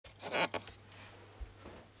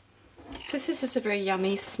This is just a very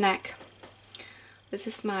yummy snack. This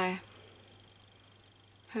is my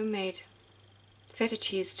homemade feta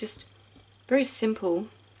cheese, just very simple.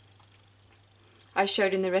 I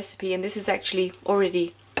showed in the recipe, and this is actually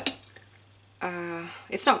already,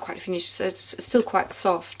 it's not quite finished, so it's still quite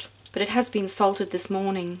soft, but it has been salted this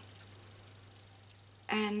morning.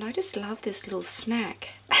 And I just love this little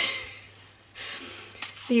snack.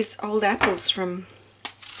 These old apples from,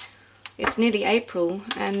 it's nearly April,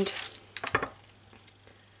 and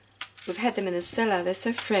we've had them in the cellar. They're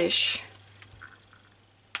so fresh,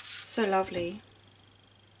 so lovely.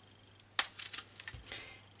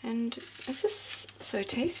 And this is so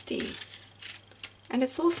tasty, and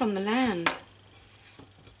it's all from the land.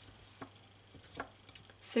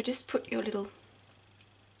 So just put your little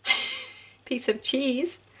piece of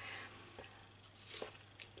cheese.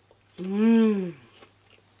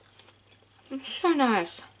 It's so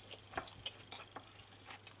nice.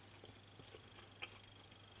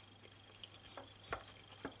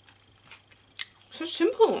 So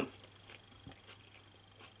simple.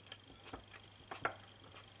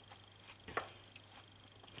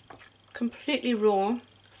 Completely raw,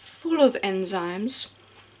 full of enzymes,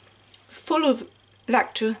 full of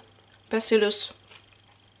lactobacillus,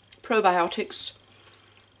 probiotics.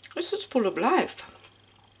 This is full of life.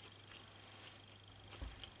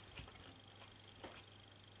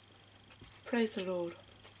 Praise the Lord.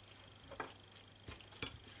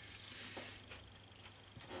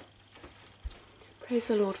 Praise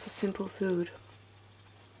the Lord for simple food.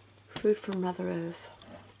 Food from Mother Earth.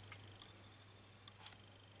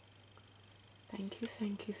 Thank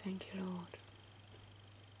you, Lord.